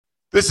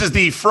This is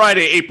the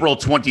Friday, April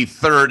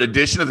 23rd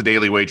edition of the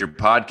Daily Wager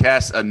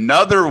podcast.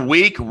 Another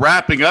week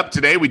wrapping up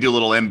today. We do a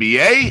little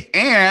NBA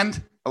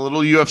and a little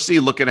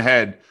UFC looking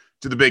ahead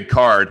to the big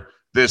card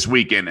this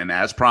weekend. And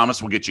as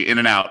promised, we'll get you in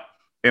and out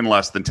in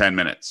less than 10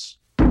 minutes.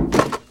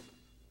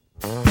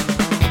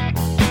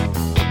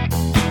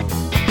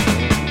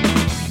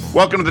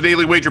 Welcome to the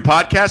Daily Wager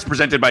podcast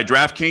presented by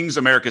DraftKings,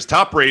 America's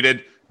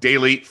top-rated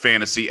daily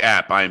fantasy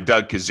app. I am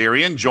Doug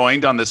Kazarian,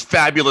 joined on this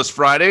fabulous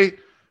Friday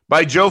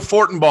by Joe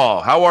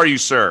Fortenbaugh. How are you,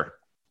 sir?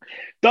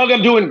 Doug,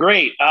 I'm doing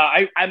great.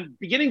 I'm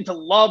beginning to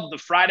love the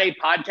Friday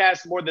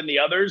podcast more than the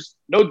others.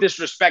 No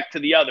disrespect to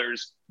the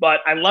others, but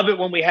I love it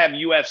when we have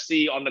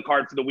UFC on the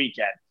card for the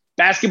weekend.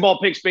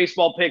 Basketball picks,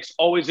 baseball picks,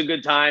 always a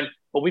good time.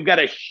 But we've got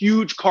a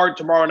huge card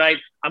tomorrow night.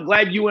 I'm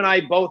glad you and I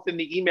both in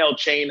the email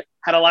chain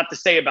had a lot to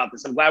say about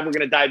this. I'm glad we're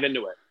going to dive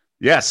into it.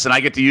 Yes, and I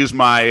get to use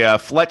my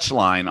Fletch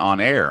line on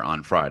air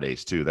on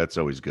Fridays, too. That's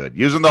always good.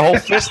 Using the whole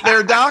fist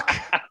there, Doc?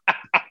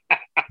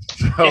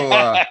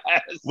 So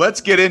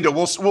let's get into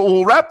it.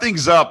 We'll wrap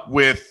things up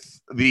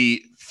with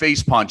the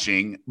face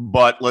punching,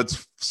 but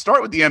let's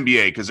start with the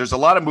NBA because there's a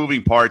lot of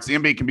moving parts. The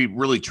NBA can be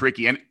really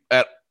tricky and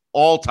at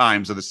all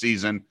times of the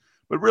season,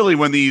 but really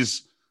when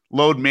these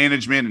load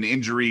management and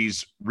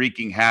injuries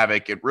wreaking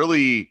havoc,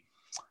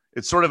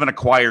 it's sort of an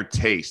acquired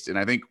taste. And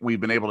I think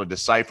we've been able to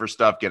decipher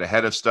stuff, get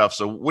ahead of stuff.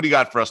 So what do you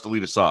got for us to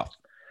lead us off?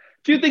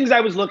 Few things I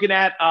was looking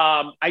at.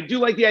 I do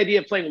like the idea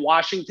of playing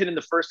Washington in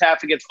the first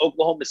half against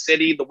Oklahoma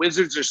City. The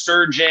Wizards are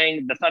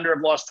surging. The Thunder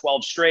have lost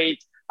 12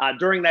 straight.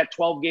 During that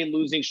 12-game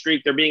losing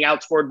streak, they're being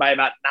outscored by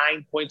about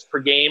 9 points per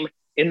game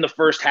in the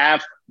first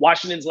half.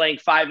 Washington's laying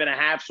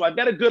 5.5. So I've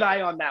got a good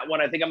eye on that one.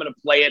 I think I'm going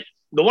to play it.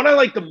 The one I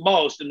like the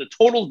most, and the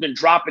total's been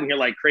dropping here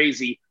like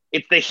crazy,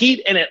 it's the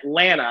Heat in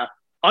Atlanta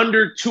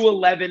under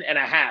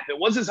 211.5. It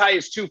was as high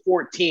as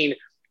 214.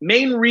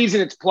 Main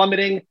reason it's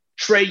plummeting,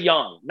 Trae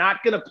Young,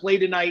 not going to play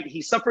tonight.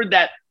 He suffered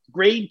that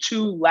grade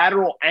 2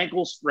 lateral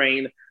ankle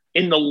sprain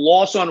in the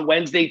loss on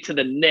Wednesday to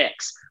the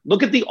Knicks.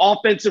 Look at the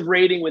offensive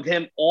rating with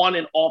him on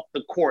and off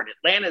the court.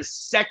 Atlanta's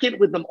second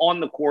with him on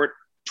the court,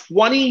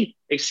 29th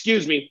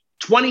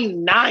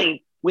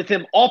with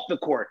him off the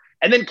court.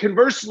 And then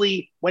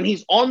conversely, when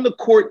he's on the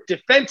court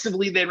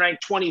defensively, they rank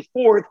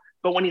 24th,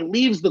 but when he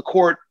leaves the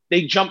court,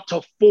 they jump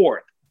to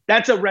 4th.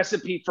 That's a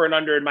recipe for an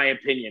under, in my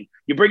opinion.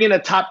 You bring in a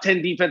top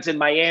 10 defense in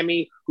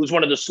Miami, who's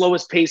one of the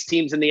slowest paced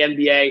teams in the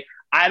NBA.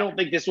 I don't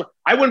think this one,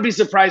 I wouldn't be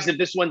surprised if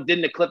this one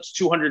didn't eclipse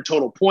 200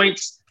 total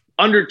points,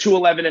 under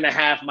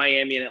 211.5,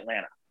 Miami and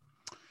Atlanta.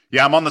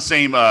 Yeah, I'm on the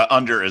same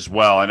under as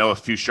well. I know a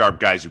few sharp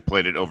guys who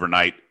played it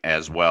overnight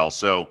as well.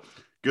 So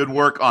good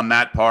work on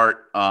that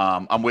part.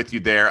 I'm with you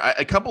there.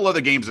 A couple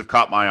other games have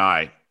caught my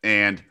eye,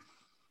 and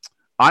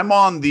I'm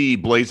on the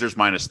Blazers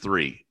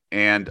 -3.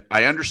 And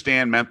I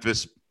understand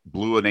Memphis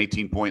blew an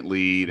 18-point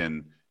lead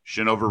and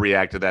shouldn't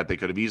overreact to that. They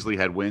could have easily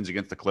had wins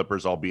against the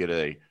Clippers, albeit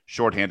a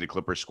shorthanded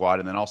Clippers squad,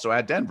 and then also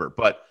at Denver.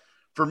 But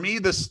for me,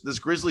 this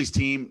Grizzlies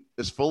team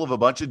is full of a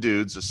bunch of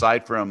dudes,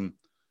 aside from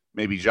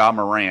maybe Ja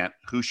Morant,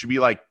 who should be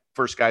like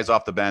first guys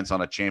off the bench on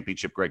a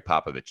championship Greg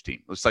Popovich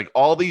team. It's like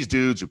all these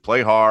dudes who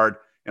play hard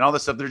and all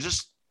this stuff.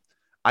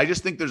 I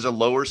just think there's a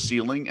lower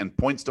ceiling and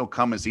points don't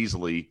come as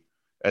easily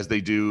as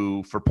they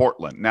do for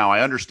Portland. Now,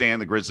 I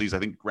understand the Grizzlies, I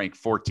think, rank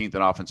 14th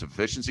in offensive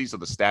efficiency, so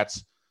the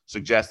stats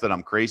suggest that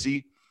I'm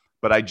crazy,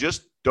 but I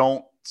just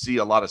don't see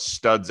a lot of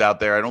studs out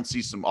there. I don't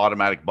see some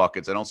automatic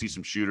buckets. I don't see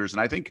some shooters,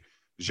 and I think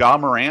Ja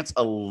Morant's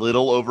a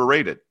little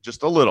overrated,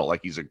 just a little. Like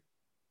he's a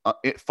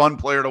fun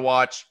player to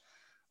watch,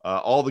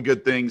 all the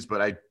good things,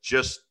 but I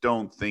just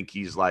don't think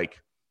he's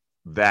like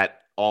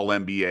that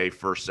all-NBA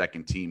first,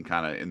 second team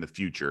kind of in the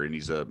future, and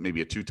he's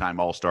maybe a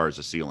two-time All-Star as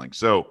a ceiling.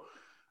 So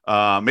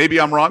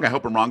maybe I'm wrong. I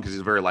hope I'm wrong because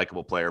he's a very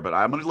likable player, but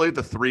I'm going to lay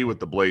the 3 with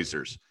the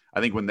Blazers. I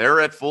think when they're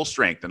at full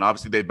strength, and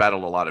obviously they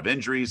battled a lot of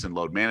injuries and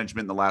load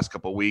management in the last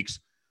couple of weeks,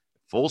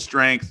 full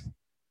strength,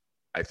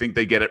 I think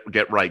they get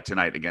right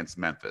tonight against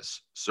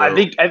Memphis. So I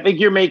think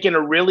you're making a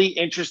really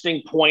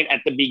interesting point at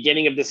the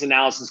beginning of this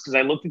analysis, because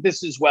I looked at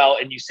this as well,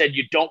 and you said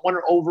you don't want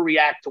to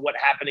overreact to what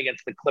happened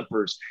against the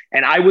Clippers.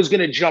 And I was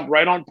going to jump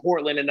right on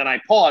Portland, and then I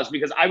paused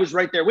because I was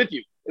right there with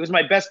you. It was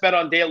my best bet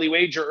on Daily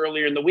Wager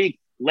earlier in the week,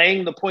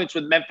 laying the points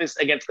with Memphis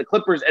against the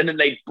Clippers, and then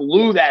they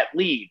blew that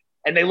lead.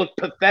 And they looked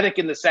pathetic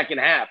in the second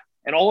half.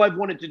 And all I've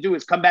wanted to do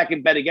is come back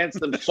and bet against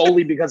them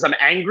solely because I'm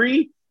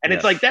angry. And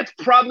It's like, that's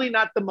probably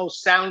not the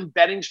most sound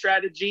betting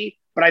strategy.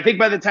 But I think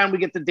by the time we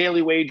get to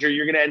Daily Wager,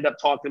 you're going to end up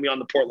talking to me on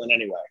the Portland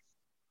anyway.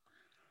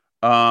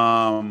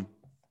 I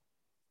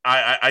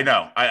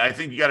know. I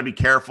think you got to be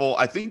careful.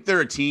 I think they're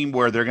a team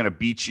where they're going to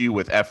beat you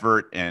with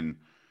effort and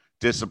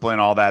discipline,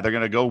 all that. They're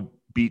going to go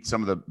beat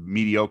some of the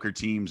mediocre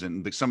teams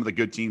and some of the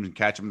good teams and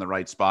catch them in the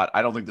right spot.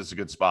 I don't think this is a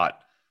good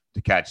spot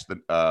to catch the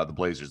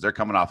Blazers. They're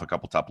coming off a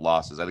couple tough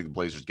losses. I think the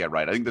Blazers get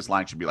right. I think this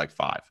line should be like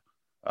 5,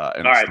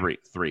 and it's right.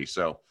 three.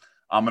 So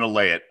I'm going to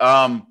lay it.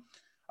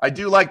 I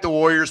do like the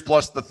Warriors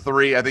plus the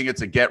 3. I think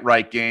it's a get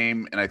right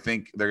game, and I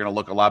think they're going to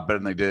look a lot better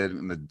than they did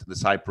in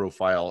this high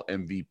profile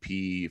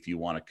MVP, if you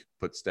want to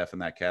put Steph in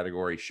that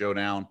category,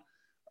 showdown.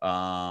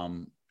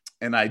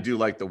 And I do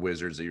like the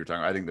Wizards that you're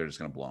talking about. I think they're just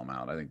going to blow them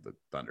out. I think the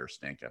Thunder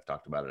stink. I've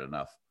talked about it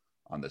enough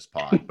on this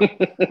pod.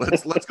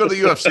 But let's go to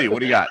the UFC. What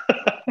do you got?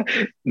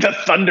 The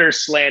Thunder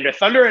slander.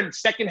 Thunder in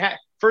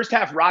first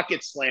half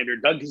Rockets slander.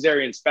 Doug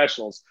Kazarian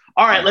specials.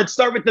 All right, let's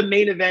start with the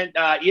main event.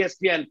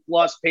 ESPN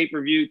Plus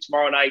pay-per-view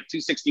tomorrow night,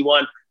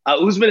 261.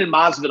 Usman and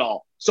Masvidal.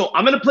 So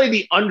I'm going to play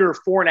the under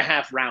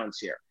 4.5 rounds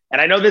here. And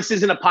I know this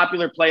isn't a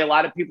popular play. A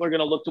lot of people are going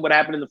to look to what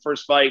happened in the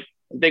first fight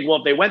and think, well,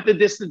 if they went the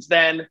distance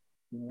then,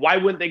 why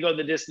wouldn't they go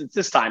the distance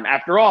this time?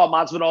 After all,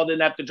 Masvidal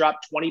didn't have to drop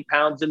 20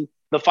 pounds in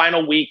the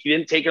final week. He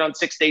didn't take it on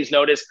 6 days'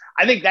 notice.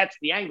 I think that's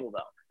the angle, though.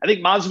 I think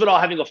Masvidal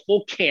having a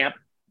full camp,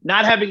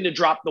 not having to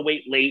drop the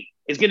weight late,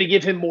 is going to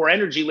give him more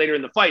energy later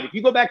in the fight. If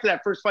you go back to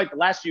that first fight, the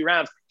last few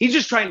rounds, he's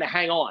just trying to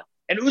hang on.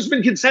 And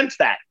Usman can sense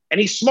that. And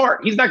he's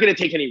smart. He's not going to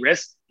take any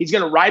risks. He's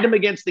going to ride him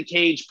against the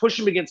cage, push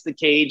him against the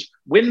cage,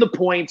 win the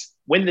points,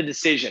 win the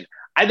decision.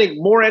 I think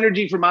more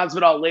energy for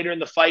Masvidal later in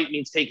the fight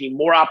means taking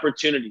more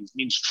opportunities,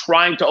 means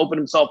trying to open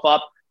himself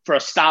up for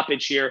a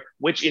stoppage here,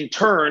 which in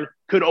turn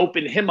could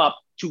open him up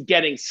to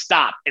getting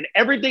stopped. And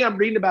everything I'm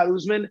reading about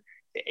Usman,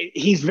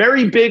 he's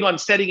very big on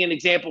setting an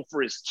example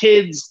for his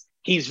kids.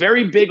 He's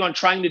very big on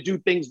trying to do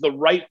things the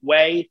right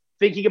way,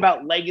 thinking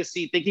about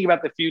legacy, thinking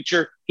about the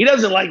future. He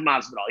doesn't like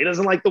Masvidal. He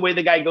doesn't like the way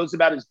the guy goes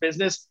about his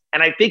business.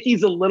 And I think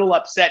he's a little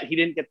upset he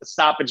didn't get the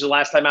stoppage the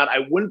last time out.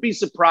 I wouldn't be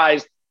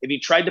surprised if he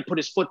tried to put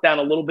his foot down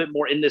a little bit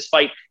more in this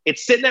fight.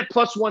 It's sitting at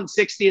plus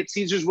 160 at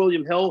Caesars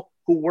William Hill,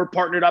 who we're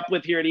partnered up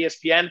with here at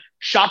ESPN.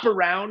 Shop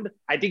around.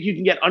 I think you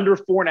can get under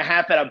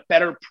 4.5 at a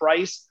better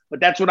price, but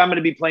that's what I'm going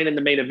to be playing in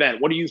the main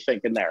event. What are you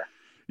thinking there?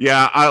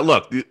 Yeah,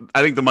 look,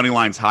 I think the money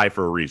line's high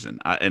for a reason.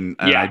 And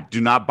I do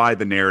not buy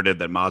the narrative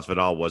that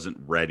Masvidal wasn't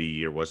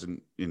ready or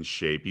wasn't in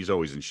shape. He's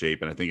always in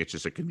shape, and I think it's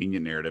just a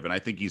convenient narrative. And I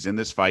think he's in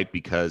this fight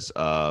because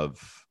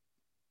of,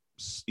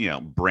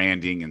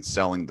 branding and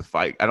selling the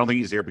fight. I don't think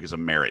he's there because of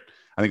merit.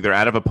 I think they're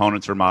out of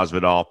opponents for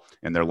Masvidal,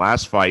 and their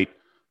last fight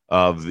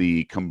of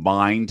the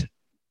combined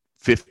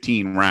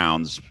 15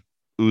 rounds,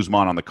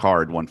 Usman on the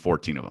card won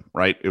 14 of them,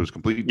 right? It was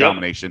complete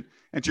domination.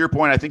 And to your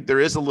point, I think there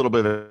is a little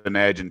bit of an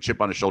edge and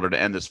chip on his shoulder to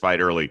end this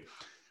fight early.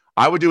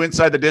 I would do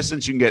inside the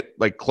distance. You can get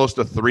like close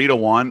to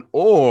 3-1,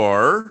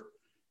 or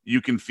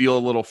you can feel a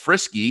little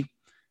frisky.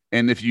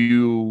 And if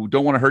you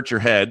don't want to hurt your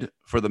head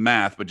for the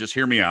math, but just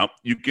hear me out,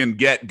 you can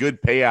get good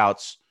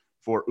payouts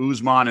for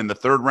Usman in the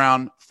 3rd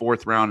round,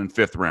 4th round, and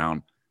 5th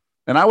round.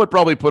 And I would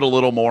probably put a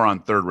little more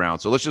on 3rd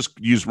round. So let's just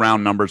use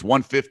round numbers.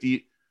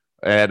 150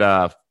 at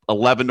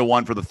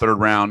 11-1 for the 3rd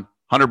round,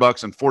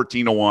 $100 and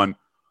 14-1.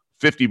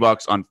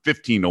 $50 on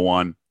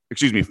 15-1,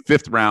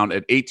 5th round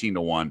at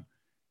 18-1.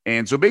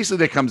 And so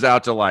basically that comes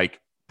out to like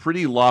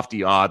pretty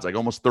lofty odds, like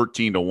almost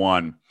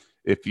 13-1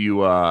 if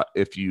you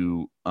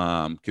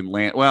can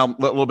land, well,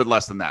 a little bit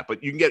less than that,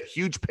 but you can get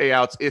huge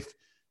payouts if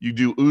you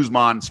do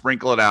Usman,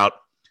 sprinkle it out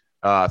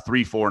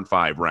 3, 4, and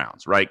 5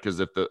 rounds, right? Because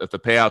if the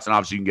payouts, and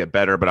obviously you can get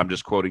better, but I'm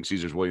just quoting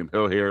Caesars William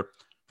Hill here.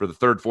 For the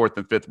 3rd, 4th,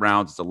 and 5th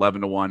rounds, it's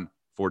 11-1.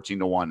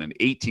 14-1 and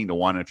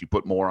 18-1. And if you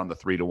put more on the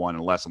 3-1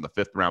 and less on the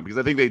 5th round, because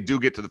I think they do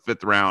get to the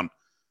 5th round,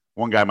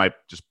 one guy might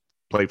just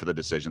play for the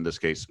decision, in this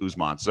case,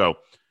 Usman. So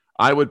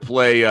I would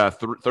play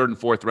 3rd and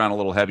 4th round a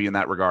little heavy in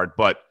that regard,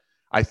 but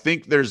I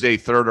think there's a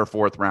 3rd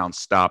or 4th round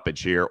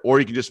stoppage here, or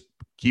you can just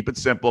keep it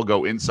simple,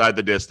 go inside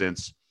the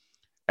distance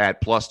at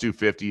plus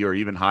 250 or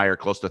even higher,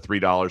 close to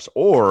 $3,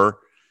 or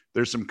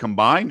there's some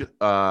combined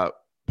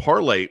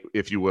parlay,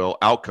 if you will,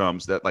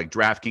 outcomes that like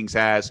DraftKings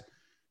has.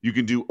 You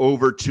can do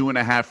over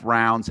 2.5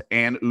 rounds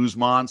and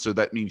Usman. So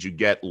that means you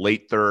get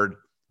late 3rd,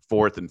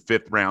 4th, and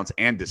 5th rounds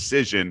and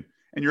decision.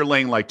 And you're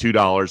laying like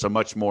 $2, a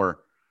much more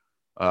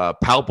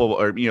palpable,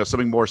 or,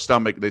 something more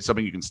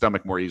something you can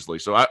stomach more easily.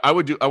 So I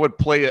would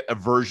play a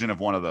version of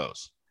one of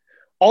those.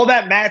 All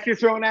that math you're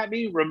throwing at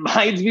me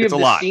reminds me of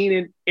the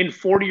scene in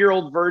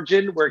 40-Year-Old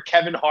Virgin where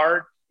Kevin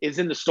Hart is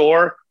in the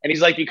store and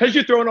he's like, because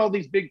you're throwing all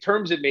these big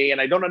terms at me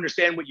and I don't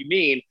understand what you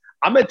mean,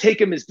 I'm going to take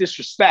them as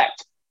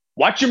disrespect.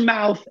 Watch your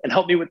mouth and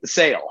help me with the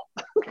sale.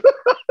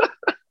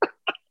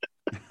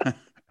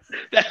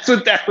 That's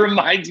what that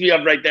reminds me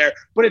of right there.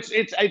 But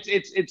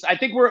it's I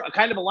think we're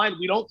kind of aligned.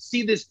 We don't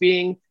see this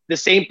being the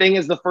same thing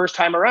as the first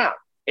time around.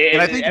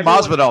 And I think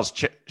Masvidal's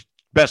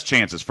best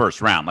chance is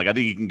 1st round. Like, I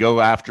think you can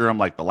go after him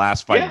like the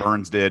last fight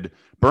Burns did.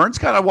 Burns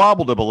kind of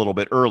wobbled him a little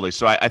bit early.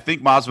 So I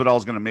think Masvidal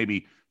is going to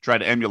maybe try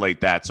to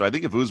emulate that. So I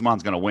think if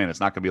Usman's going to win, it's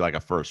not going to be like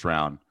a 1st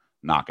round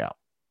knockout.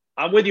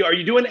 I'm with you. Are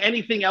you doing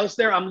anything else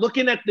there? I'm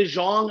looking at the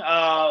Zhang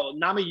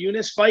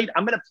Namajunas fight.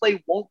 I'm going to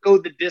play won't go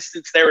the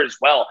distance there as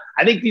well.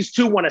 I think these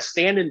two want to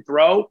stand and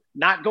throw.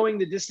 Not going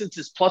the distance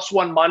is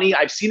 +1 money.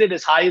 I've seen it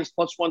as high as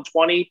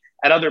 +120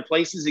 at other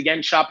places.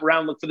 Again, shop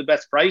around, look for the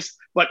best price.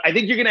 But I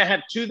think you're going to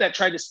have two that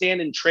try to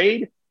stand and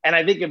trade. And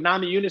I think if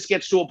Namajunas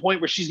gets to a point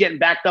where she's getting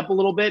backed up a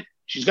little bit,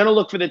 she's going to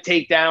look for the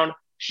takedown.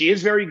 She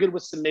is very good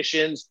with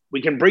submissions. We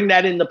can bring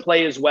that into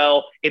play as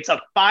well. It's a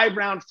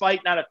 5-round fight,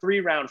 not a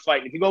 3-round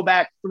fight. If you go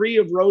back, 3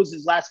 of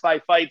Rose's last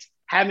 5 fights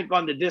haven't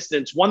gone the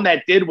distance. One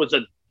that did was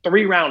a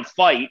 3-round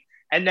fight.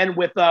 And then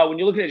with when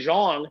you look at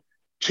Zhang,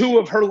 2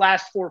 of her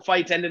last 4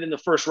 fights ended in the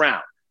first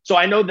round. So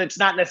I know that's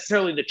not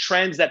necessarily the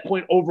trends that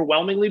point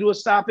overwhelmingly to a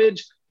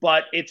stoppage,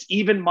 but it's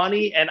even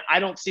money, and I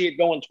don't see it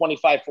going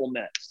 25 full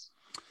minutes.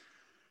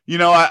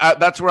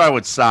 That's where I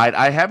would side.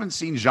 I haven't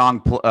seen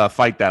Zhang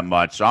fight that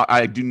much, so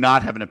I do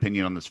not have an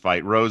opinion on this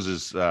fight. Rose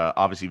is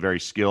obviously very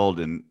skilled,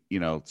 and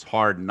it's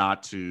hard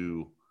not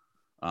to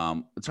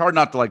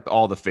like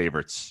all the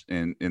favorites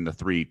in the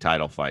 3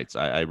 title fights.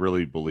 I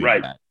really believe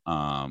that.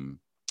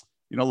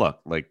 Look,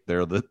 like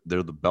they're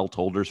the belt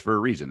holders for a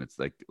reason. It's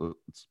like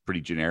it's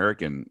pretty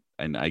generic, and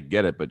I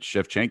get it, but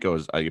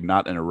Shevchenko I'm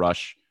not in a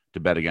rush to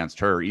bet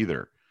against her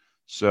either.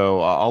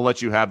 So I'll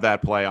let you have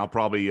that play. I'll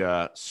probably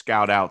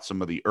scout out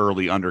some of the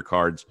early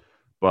undercards,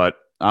 but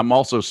I'm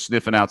also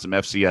sniffing out some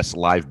FCS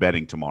live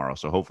betting tomorrow.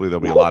 So hopefully there'll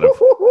be a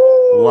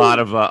lot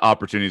of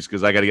opportunities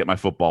because I got to get my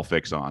football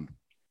fix on.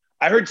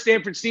 I heard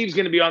Stanford Steve's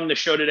going to be on the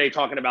show today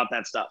talking about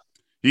that stuff.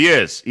 He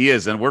is,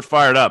 and we're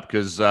fired up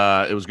because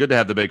it was good to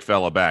have the big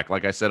fella back.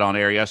 Like I said on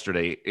air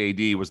yesterday,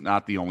 AD was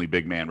not the only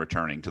big man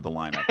returning to the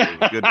lineup. It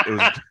was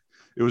good.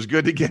 It was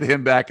good to get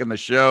him back in the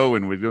show,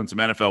 and we're doing some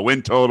NFL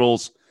win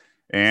totals.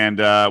 And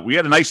we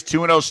had a nice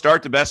 2-0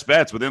 start to best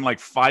bets within like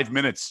 5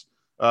 minutes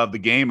of the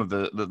game of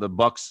the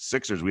Bucks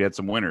Sixers. We had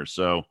some winners.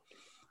 So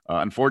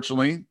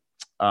unfortunately,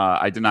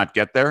 I did not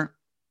get there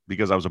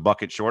because I was a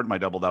bucket short in my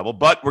double-double.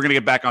 But we're going to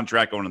get back on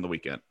track going in the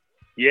weekend.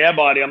 Yeah,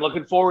 buddy. I'm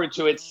looking forward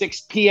to it.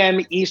 6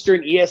 p.m.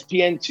 Eastern,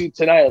 ESPN2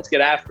 tonight. Let's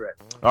get after it.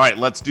 All right,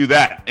 let's do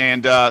that.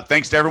 And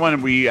thanks to everyone.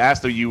 And we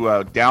ask that you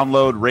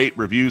download, rate,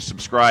 review,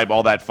 subscribe,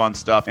 all that fun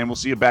stuff. And we'll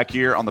see you back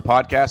here on the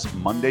podcast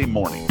Monday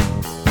morning.